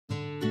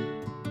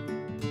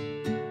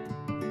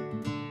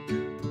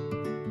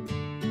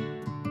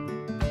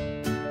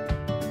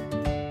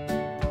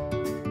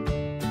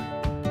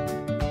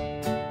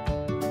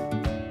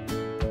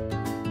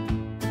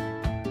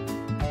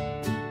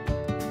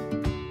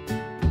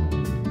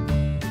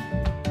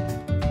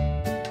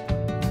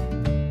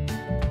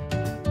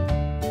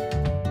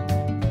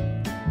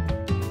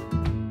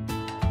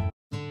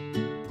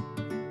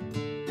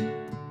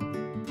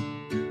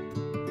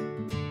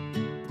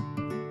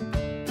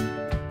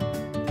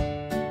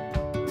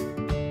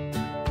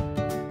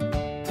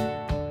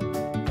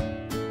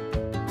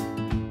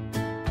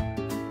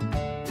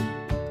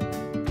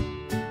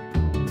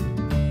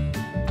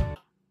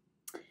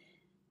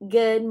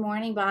Good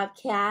morning,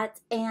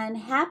 Bobcats, and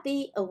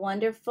happy, a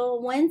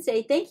wonderful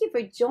Wednesday. Thank you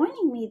for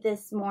joining me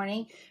this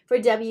morning for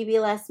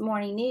WBLS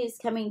Morning News,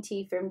 coming to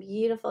you from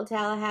beautiful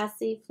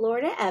Tallahassee,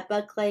 Florida at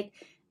Buck Lake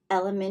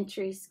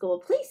Elementary School.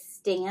 Please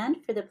stand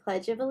for the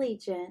Pledge of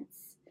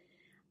Allegiance.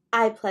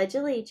 I pledge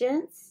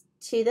allegiance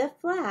to the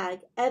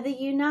flag of the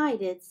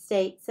United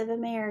States of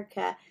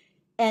America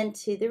and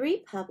to the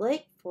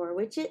republic for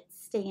which it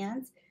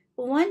stands,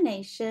 one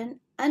nation,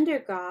 under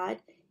God,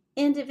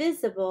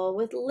 indivisible,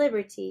 with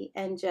liberty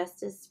and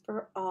justice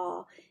for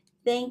all.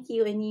 Thank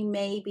you, and you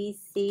may be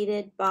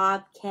seated,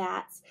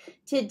 Bobcats.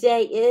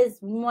 Today is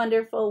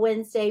wonderful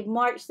Wednesday,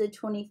 March the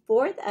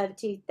 24th of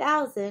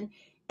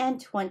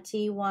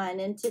 2021,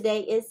 and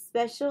today is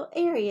Special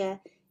Area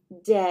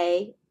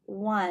Day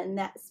 1.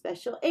 That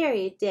Special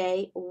Area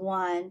Day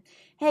 1.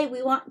 Hey,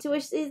 we want to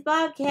wish these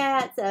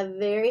Bobcats a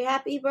very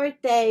happy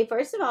birthday.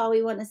 First of all,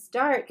 we want to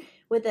start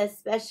with a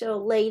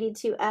special lady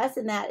to us,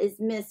 and that is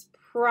Miss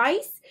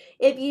Price.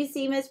 If you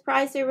see Miss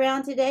Price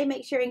around today,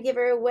 make sure and give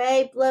her a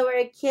wave, blow her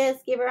a kiss,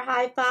 give her a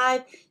high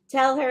five,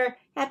 tell her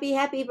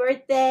happy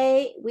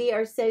birthday. We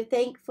are so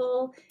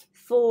thankful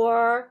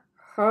for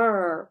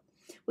her.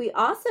 We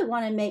also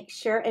want to make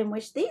sure and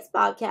wish these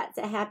Bobcats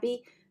a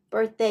happy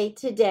birthday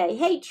today.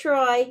 Hey,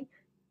 Troy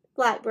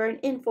Blackburn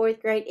in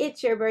 4th grade,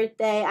 it's your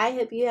birthday. I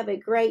hope you have a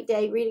great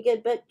day. Read a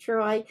good book,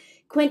 Troy.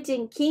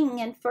 Quentin King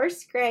in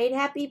 1st grade,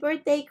 happy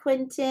birthday,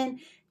 Quentin.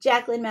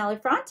 Jacqueline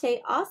Malafronte,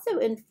 also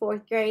in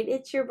 4th grade,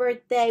 it's your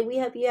birthday. We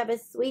hope you have a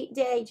sweet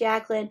day,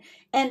 Jacqueline.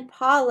 And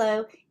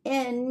Paulo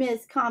in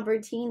Miss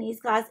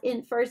Convertini's class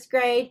in 1st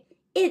grade,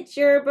 it's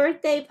your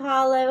birthday,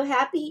 Paulo.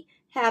 Happy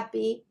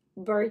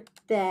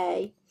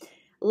birthday.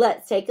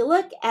 Let's take a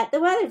look at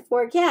the weather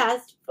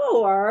forecast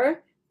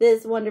for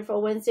this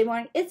wonderful Wednesday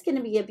morning. It's going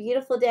to be a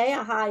beautiful day,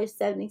 a high of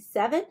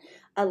 77,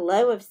 a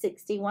low of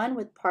 61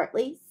 with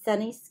partly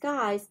sunny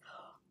skies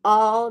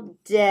all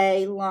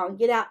day long.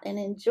 Get out and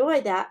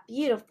enjoy that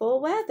beautiful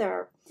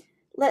weather.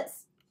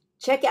 Let's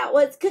check out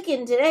what's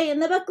cooking today in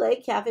the Buck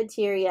Lake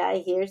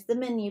cafeteria. Here's the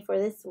menu for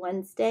this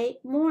Wednesday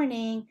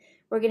morning.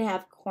 We're going to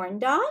have corn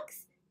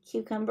dogs,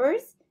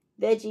 cucumbers,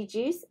 veggie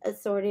juice,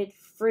 assorted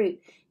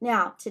fruit.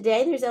 Now,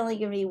 today there's only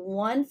going to be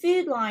one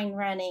food line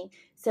running,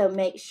 so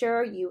make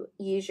sure you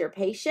use your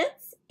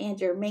patience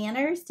and your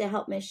manners to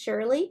help Miss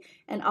Shirley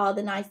and all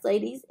the nice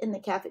ladies in the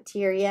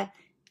cafeteria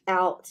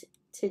out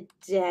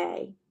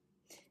today.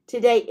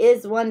 Today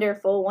is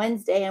wonderful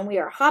Wednesday, and we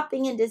are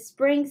hopping into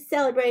spring,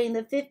 celebrating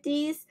the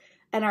 50s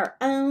and our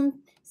own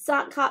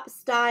sock hop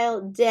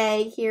style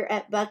day here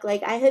at Buck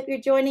Lake. I hope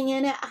you're joining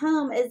in at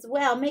home as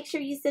well. Make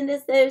sure you send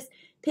us those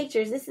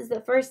pictures. This is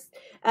the first,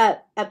 a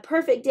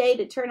perfect day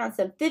to turn on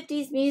some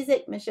 50s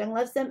music. Miss Young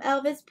loves some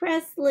Elvis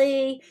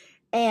Presley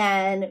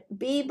and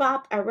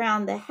bebop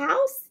around the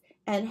house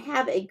and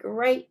have a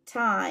great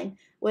time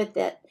with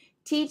it.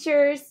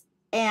 Teachers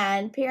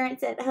and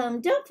parents at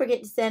home, don't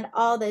forget to send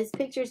all those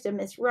pictures to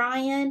Miss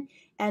Ryan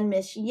and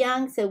Miss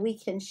Young so we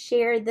can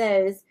share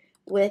those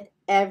with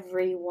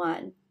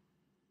everyone.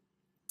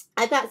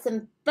 I've got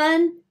some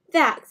fun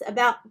facts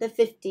about the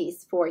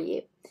 50s for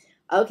you.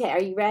 Okay,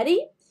 are you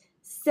ready?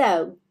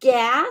 So,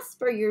 gas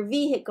for your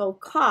vehicle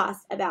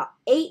cost about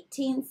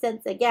 18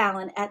 cents a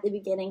gallon at the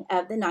beginning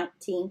of the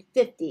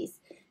 1950s.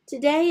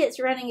 Today, it's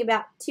running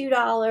about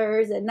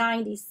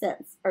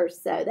 $2.90 or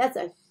so. That's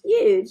a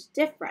huge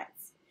difference.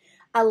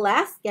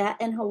 Alaska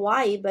and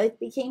Hawaii both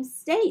became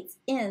states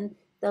in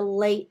the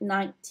late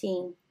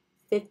 1950s.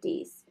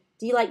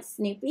 Do you like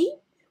Snoopy?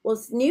 Well,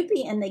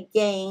 Snoopy and the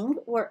gang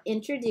were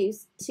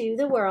introduced to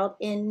the world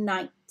in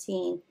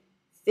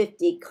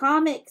 1950.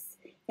 Comics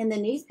in the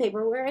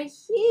newspaper were a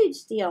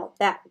huge deal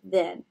back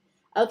then.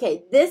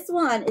 Okay, this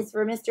one is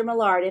for Mr.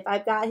 Millard, if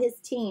I've got his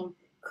team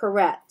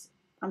correct.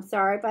 I'm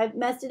sorry if I've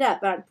messed it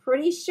up, but I'm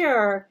pretty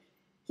sure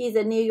he's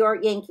a New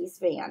York Yankees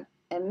fan.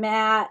 And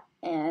Matt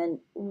and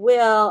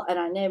Will, and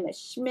I know Miss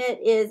Schmidt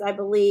is, I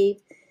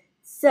believe.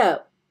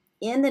 So,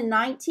 in the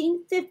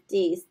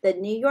 1950s, the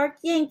New York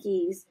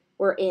Yankees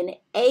were in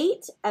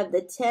 8 of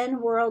the 10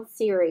 World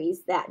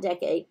Series that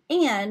decade,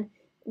 and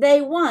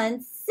they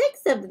won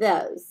 6 of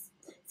those.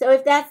 So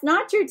if that's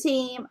not your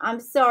team, I'm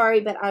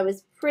sorry, but I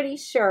was pretty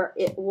sure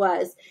it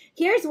was.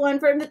 Here's one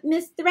from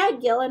Miss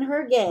Threadgill and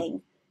her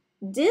gang.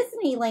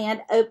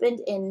 Disneyland opened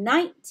in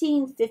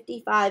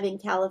 1955 in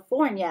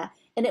California,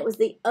 and it was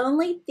the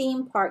only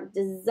theme park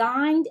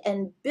designed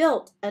and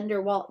built under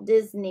Walt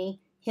Disney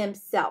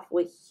himself.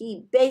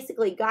 He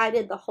basically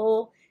guided the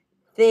whole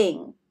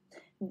thing.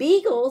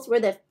 Beagles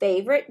were the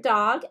favorite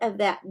dog of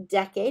that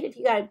decade. If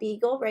you got a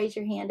beagle, raise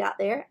your hand out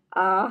there.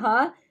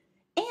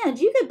 And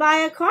you could buy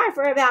a car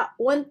for about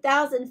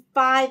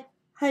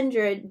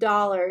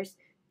 $1,500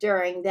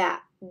 during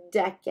that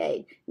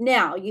decade.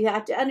 Now, you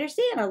have to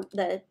understand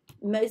that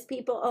most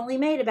people only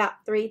made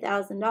about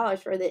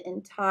 $3,000 for the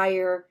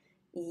entire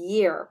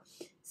year.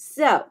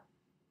 So,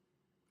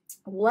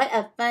 what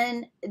a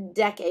fun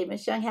decade.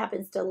 Miss Young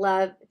happens to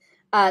love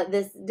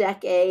this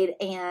decade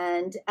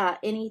and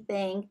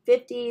anything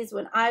 50s.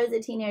 When I was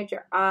a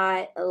teenager,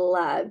 I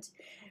loved.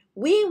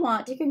 we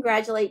want to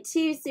congratulate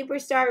 2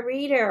 superstar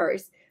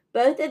readers.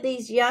 Both of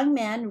these young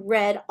men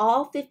read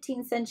all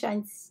 15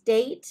 Sunshine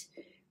State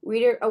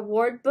Reader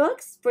Award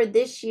books for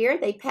this year.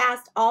 They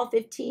passed all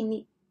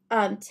 15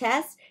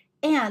 tests,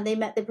 and they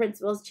met the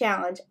principal's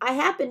challenge. I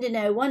happen to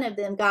know one of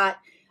them got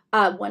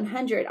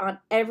 100 on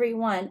every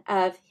one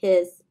of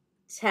his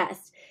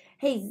tests.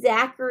 Hey,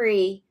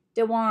 Zachary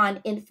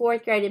Dewan in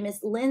 4th grade in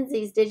Miss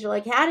Lindsay's Digital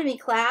Academy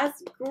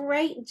class,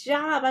 great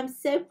job. I'm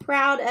so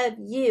proud of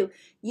you.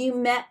 You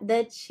met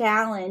the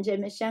challenge,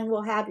 and Miss Young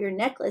will have your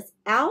necklace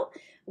out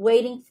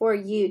waiting for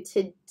you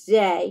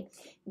today.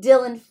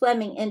 Dylan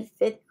Fleming in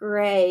 5th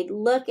grade.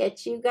 Look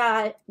at you,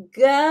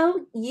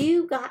 go.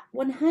 You got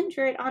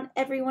 100 on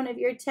every one of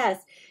your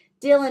tests.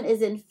 Dylan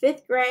is in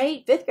 5th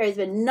grade. 5th grade has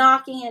been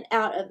knocking it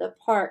out of the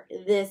park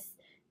this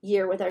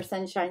year with our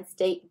Sunshine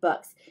State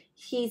books.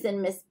 He's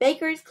in Miss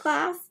Baker's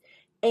class,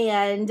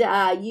 and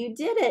you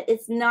did it.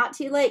 It's not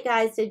too late,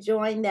 guys, to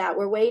join that.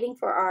 We're waiting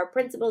for our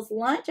principal's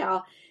lunch.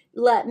 I'll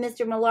let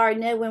Mr. Millard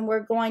know when we're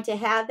going to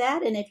have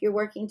that, and if you're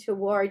working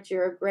towards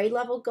your grade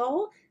level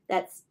goal,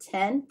 that's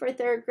 10 for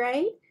 3rd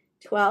grade,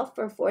 12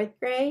 for 4th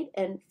grade,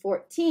 and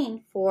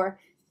 14 for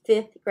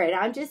 5th grade.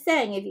 I'm just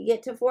saying, if you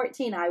get to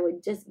 14, I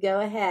would just go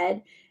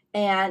ahead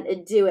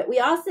and do it. We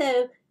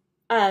also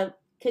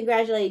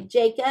congratulated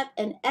Jacob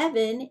and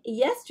Evan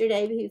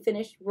yesterday, who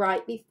finished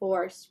right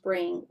before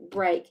spring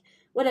break.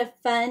 What a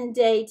fun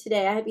day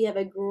today. I hope you have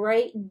a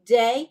great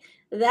day.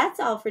 That's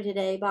all for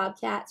today,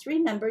 Bobcats.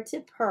 Remember to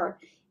purr.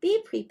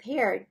 Be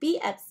prepared, be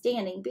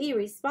upstanding, be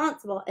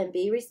responsible, and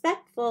be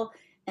respectful.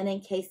 And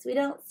in case we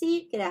don't see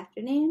you, good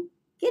afternoon,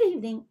 good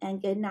evening,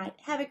 and good night.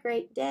 Have a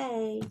great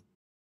day.